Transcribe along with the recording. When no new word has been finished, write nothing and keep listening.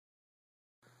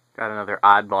Got another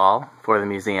oddball for the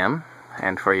museum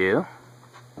and for you.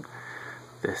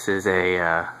 This is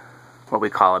a what we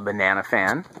call a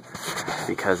Bananafan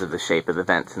because of the shape of the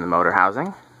vents in the motor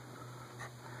housing.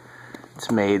 It's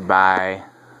made by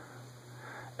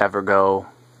Evergo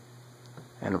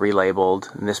and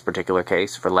relabeled, in this particular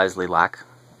case, for Leslie-Locke.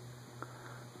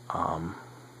 I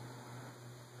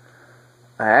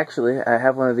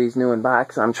have one of these new in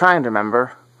box. I'm trying to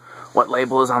remember what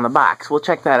label is on the box. We'll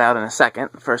check that out in a second.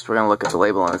 First, we're going to look at the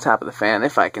label on the top of the fan,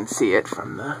 if I can see it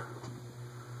from the...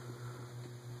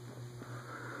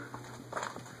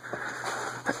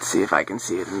 Let's see if I can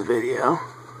see it in the video.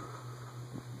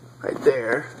 Right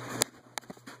there.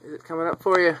 Is it coming up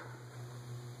for you?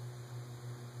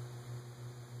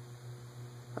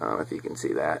 I don't know if you can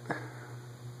see that.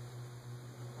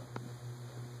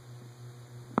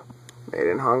 Made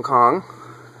in Hong Kong.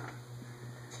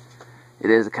 It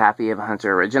is a copy of a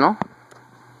Hunter original.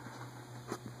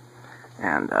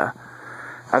 And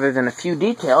other than a few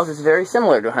details, it's very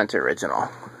similar to a Hunter original.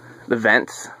 The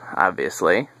vents,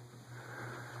 obviously.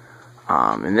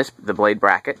 The blade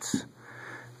brackets.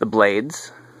 The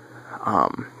blades.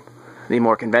 The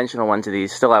more conventional ones of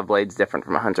these still have blades different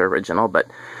from a Hunter original, but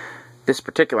this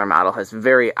particular model has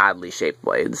very oddly shaped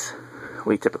blades.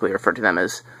 We typically refer to them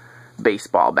as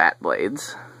baseball bat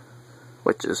blades,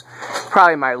 which is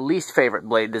probably my least favorite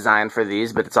blade design for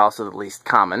these, but it's also the least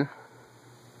common.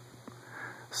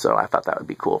 So I thought that would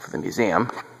be cool for the museum.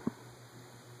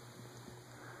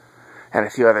 And a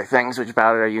few other things which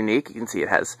about it are unique. You can see it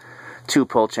has 2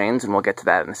 pull chains, and we'll get to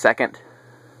that in a second.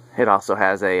 It also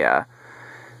has a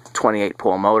 28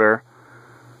 pole motor,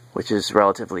 which is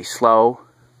relatively slow,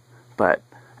 but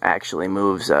actually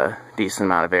moves a decent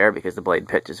amount of air because the blade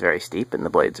pitch is very steep and the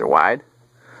blades are wide.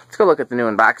 Let's go look at the new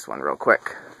in-box one real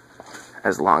quick,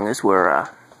 as long as we're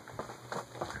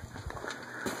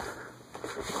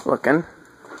looking.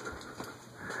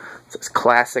 It says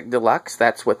Classic Deluxe.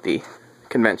 That's what the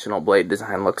conventional blade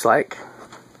design looks like.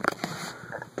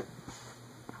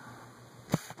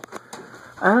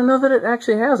 I don't know that it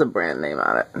actually has a brand name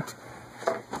on it.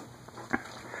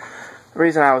 The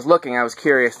reason I was looking, I was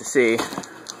curious to see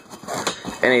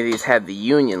if any of these had the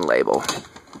Union label.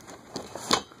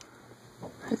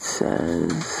 It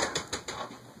says...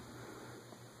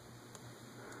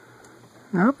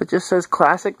 Nope, it just says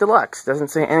Classic Deluxe. Doesn't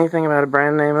say anything about a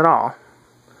brand name at all.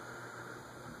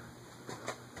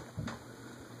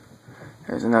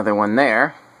 There's another one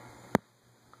there.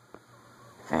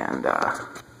 And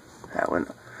that one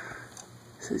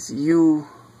says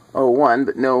U01,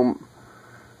 but no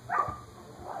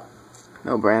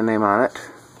brand name on it.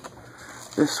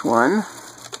 This one,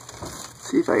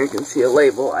 see if I can see a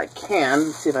label. I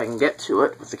can. See if I can get to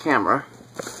it with the camera.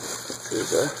 This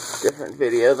is a different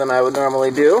video than I would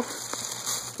normally do,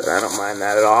 but I don't mind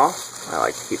that at all. I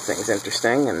like to keep things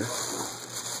interesting, and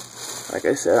like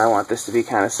I said, I want this to be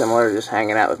kind of similar to just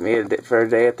hanging out with me for a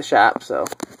day at the shop, so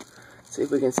let's see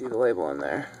if we can see the label in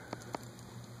there.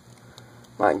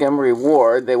 Montgomery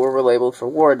Ward, they were relabeled for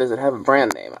Ward. Does it have a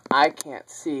brand name? I can't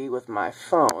see with my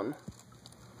phone.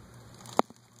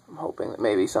 I'm hoping that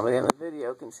maybe somebody in the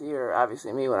video can see, or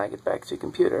obviously me when I get back to the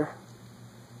computer.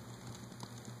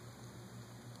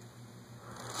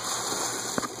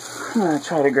 I'm going to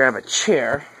try to grab a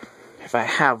chair, if I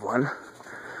have one.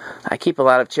 I keep a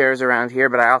lot of chairs around here,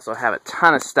 but I also have a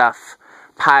ton of stuff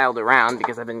piled around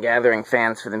because I've been gathering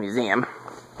fans for the museum.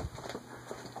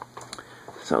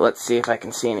 So let's see if I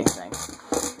can see anything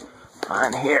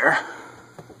on here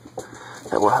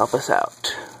that will help us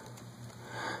out.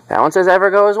 That one says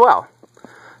Evergo as well.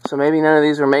 So maybe none of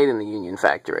these were made in the Union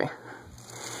factory.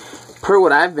 Per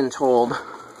what I've been told,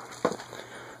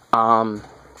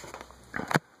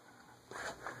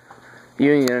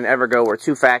 Union and Evergo were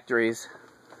 2 factories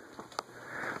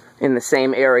in the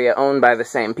same area owned by the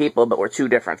same people, but were 2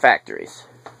 different factories.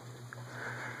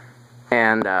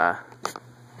 And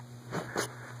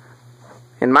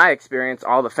in my experience,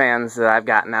 all the fans that I've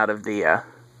gotten out of the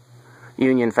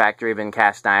Union factory have been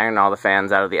cast iron, and all the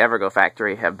fans out of the Evergo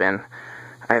factory have been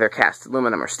either cast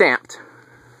aluminum or stamped.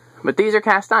 But these are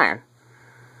cast iron.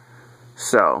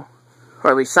 So, or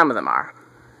at least some of them are.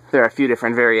 There are a few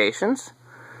different variations.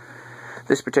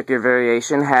 This particular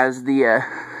variation has the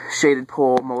shaded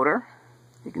pole motor.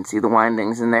 You can see the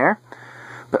windings in there.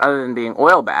 But other than being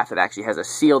oil bath, it actually has a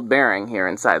sealed bearing here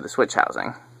inside the switch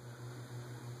housing.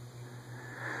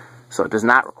 So it does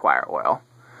not require oil,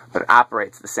 but it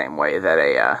operates the same way that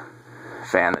a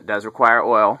fan that does require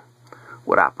oil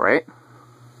would operate.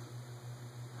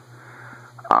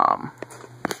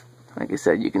 Like I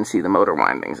said, you can see the motor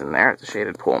windings in there. It's a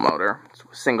shaded pole motor. It's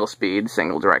a single speed,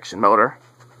 single direction motor.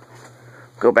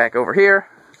 go back over here.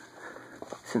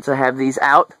 Since I have these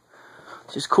out,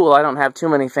 which is cool, I don't have too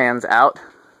many fans out.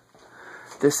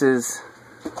 This is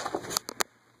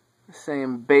the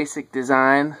same basic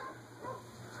design.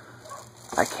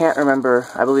 I can't remember,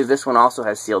 I believe this one also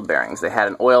has sealed bearings. They had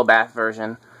an oil bath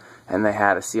version, and they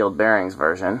had a sealed bearings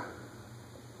version.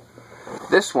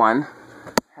 This one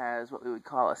has what we would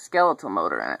call a skeletal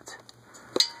motor in it.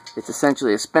 It's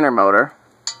essentially a spinner motor,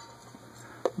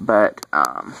 but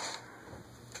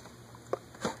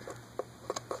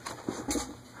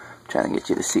trying to get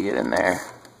you to see it in there.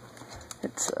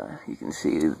 It's you can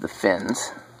see the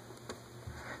fins.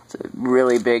 It's a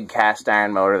really big cast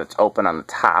iron motor that's open on the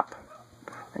top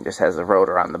and just has a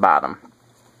rotor on the bottom.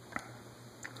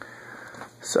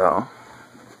 So,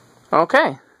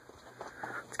 okay,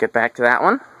 let's get back to that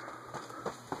one.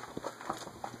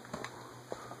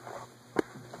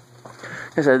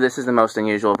 So this is the most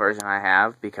unusual version I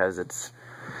have because it's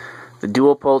the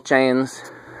dual pull chains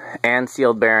and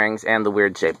sealed bearings and the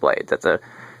weird shaped blades. That's a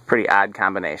pretty odd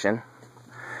combination.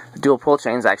 The dual pull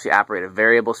chains actually operate a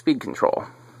variable speed control.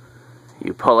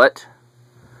 You pull it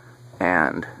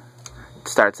and it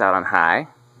starts out on high,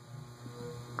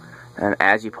 and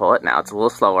as you pull it, now it's a little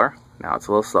slower, now it's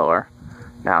a little slower,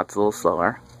 now it's a little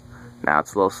slower, now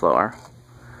it's a little slower,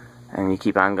 and you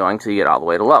keep on going till you get all the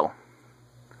way to low.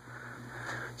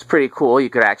 It's pretty cool. You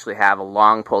could actually have a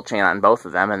long pull chain on both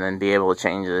of them and then be able to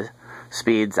change the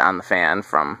speeds on the fan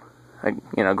from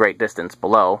a great distance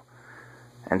below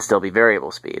and still be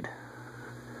variable speed.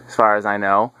 As far as I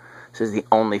know, this is the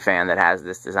only fan that has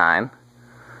this design.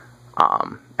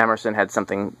 Emerson had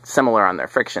something similar on their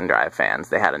friction drive fans.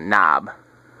 They had a knob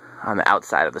on the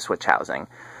outside of the switch housing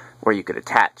where you could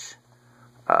attach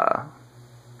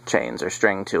chains or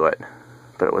string to it,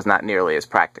 but it was not nearly as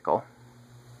practical.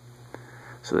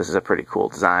 So this is a pretty cool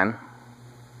design.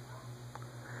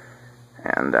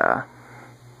 And I'm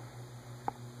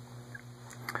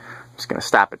just going to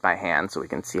stop it by hand so we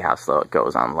can see how slow it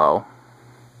goes on low.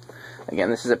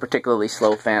 Again, this is a particularly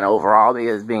slow fan overall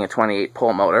because being a 28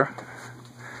 pole motor.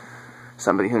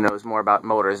 Somebody who knows more about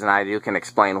motors than I do can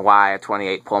explain why a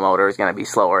 28 pole motor is going to be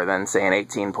slower than, say, an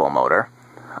 18 pole motor.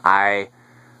 I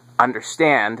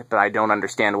understand, but I don't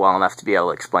understand well enough to be able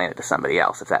to explain it to somebody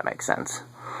else, if that makes sense.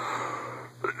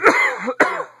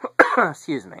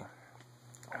 Excuse me.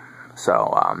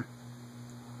 So,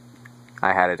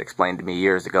 I had it explained to me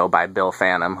years ago by Bill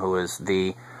Phantom, who is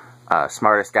the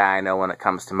smartest guy I know when it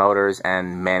comes to motors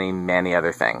and many, many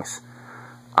other things.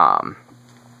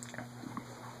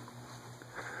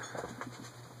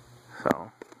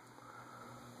 So,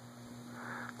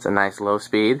 it's a nice low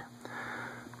speed.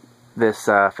 This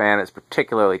fan is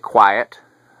particularly quiet.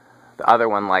 The other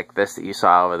one like this that you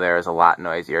saw over there is a lot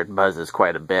noisier. It buzzes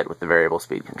quite a bit with the variable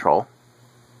speed control.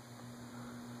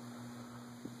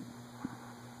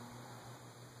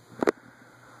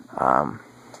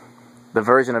 The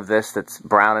version of this that's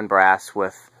brown and brass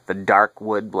with the dark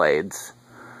wood blades,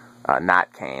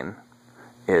 not cane,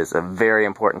 is a very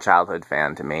important childhood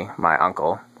fan to me. My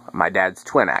uncle, my dad's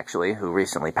twin actually, who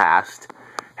recently passed,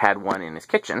 had one in his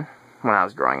kitchen when I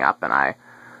was growing up, and I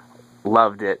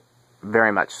loved it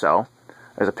very much so.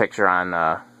 There's a picture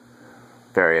on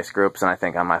various groups, and I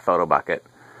think on my photo bucket.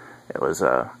 It was,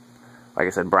 like I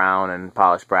said, brown and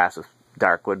polished brass with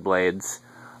dark wood blades,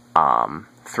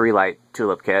 3-light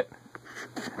tulip kit,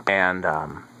 and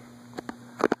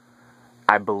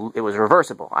it was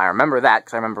reversible. I remember that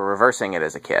because I remember reversing it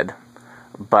as a kid,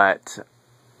 but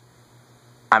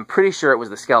I'm pretty sure it was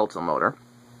the skeletal motor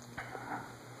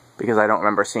because I don't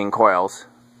remember seeing coils,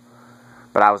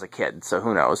 but I was a kid, so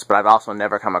who knows. But I've also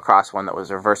never come across one that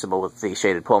was reversible with the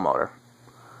shaded pull motor.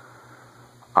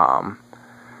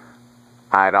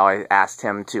 I'd always asked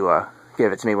him to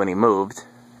give it to me when he moved,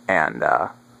 and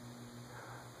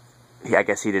I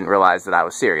guess he didn't realize that I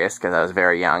was serious because I was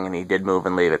very young, and he did move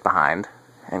and leave it behind.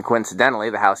 And coincidentally,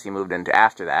 the house he moved into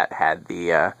after that had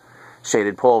the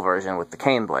shaded pole version with the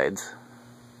cane blades.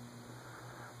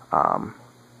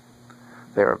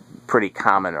 They were pretty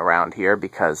common around here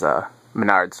because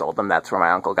Menards sold them. That's where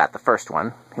my uncle got the first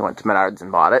one. He went to Menards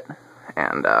and bought it,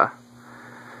 and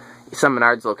some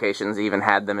Menards locations even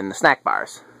had them in the snack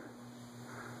bars.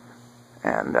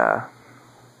 And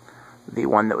the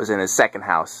one that was in his second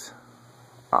house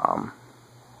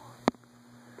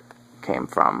came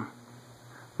from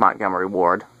Montgomery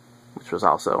Ward, which was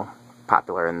also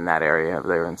popular in that area.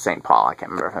 They were in St. Paul. I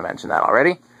can't remember if I mentioned that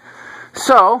already.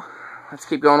 So, let's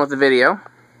keep going with the video.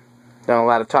 Done a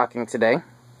lot of talking today.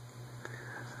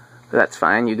 But that's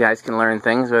fine. You guys can learn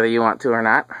things whether you want to or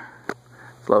not.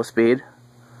 Slow speed.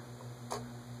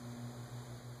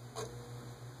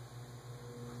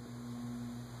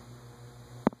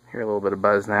 Hear a little bit of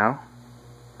buzz now.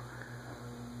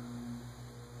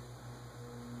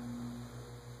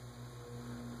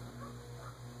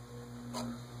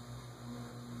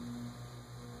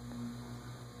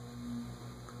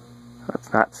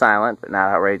 It's not silent, but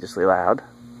not outrageously loud.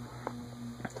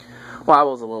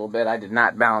 Wobbles a little bit. I did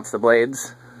not balance the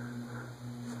blades.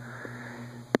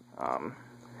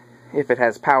 If it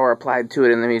has power applied to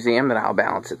it in the museum, then I'll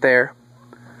balance it there.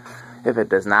 If it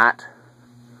does not,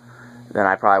 then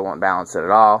I probably won't balance it at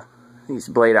all. These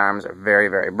blade arms are very,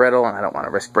 very brittle, and I don't want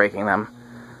to risk breaking them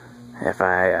if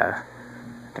I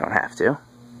don't have to.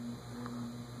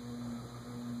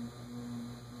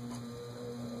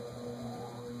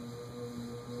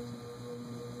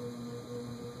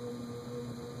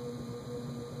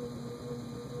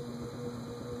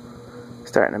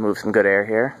 Starting to move some good air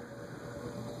here.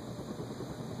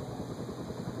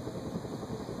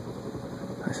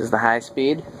 This is the high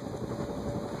speed.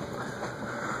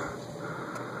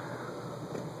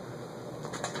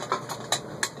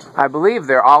 I believe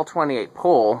they're all 28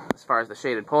 pole as far as the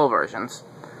shaded pole versions,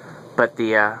 but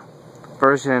the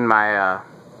version in my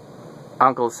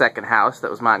uncle's second house that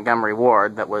was Montgomery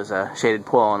Ward that was a shaded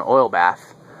pole and oil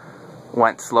bath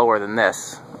went slower than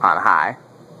this on high.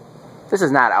 This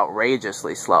is not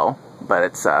outrageously slow, but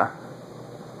it's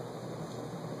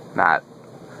not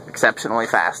exceptionally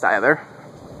fast either.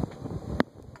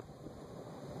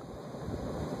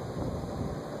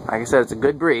 Like I said, it's a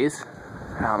good breeze.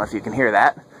 I don't know if you can hear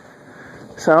that.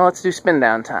 So let's do spin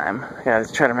down time. I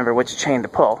gotta try to remember which chain to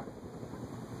pull.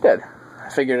 Good. I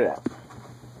figured it out.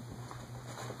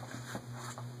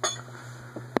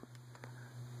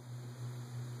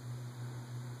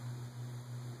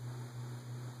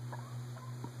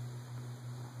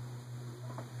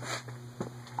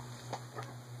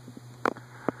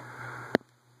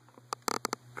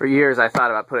 For years I thought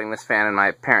about putting this fan in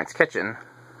my parents' kitchen.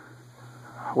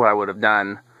 What I would have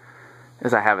done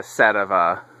is I have a set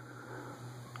of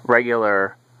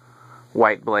regular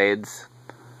white blades,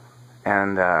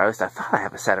 and at least I thought I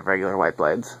have a set of regular white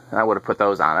blades, and I would have put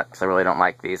those on it because I really don't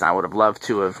like these. I would have loved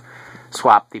to have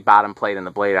swapped the bottom plate and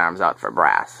the blade arms out for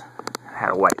brass. I had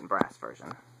a white and brass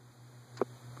version.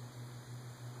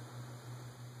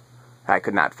 I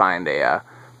could not find a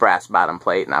brass bottom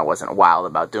plate, and I wasn't wild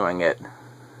about doing it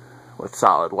with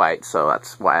solid white, so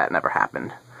that's why that never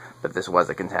happened. But this was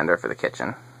a contender for the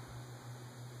kitchen.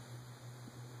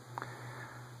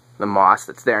 The moss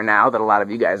that's there now that a lot of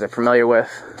you guys are familiar with,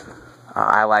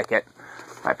 I like it.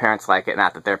 My parents like it.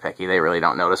 Not that they're picky. They really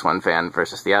don't notice one fan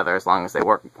versus the other as long as they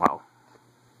work well.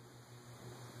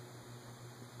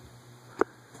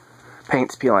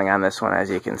 Paint's peeling on this one,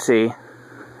 as you can see.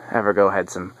 Evergo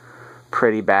had some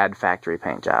pretty bad factory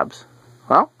paint jobs.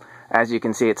 Well, as you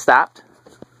can see, it stopped.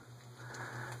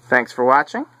 Thanks for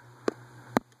watching.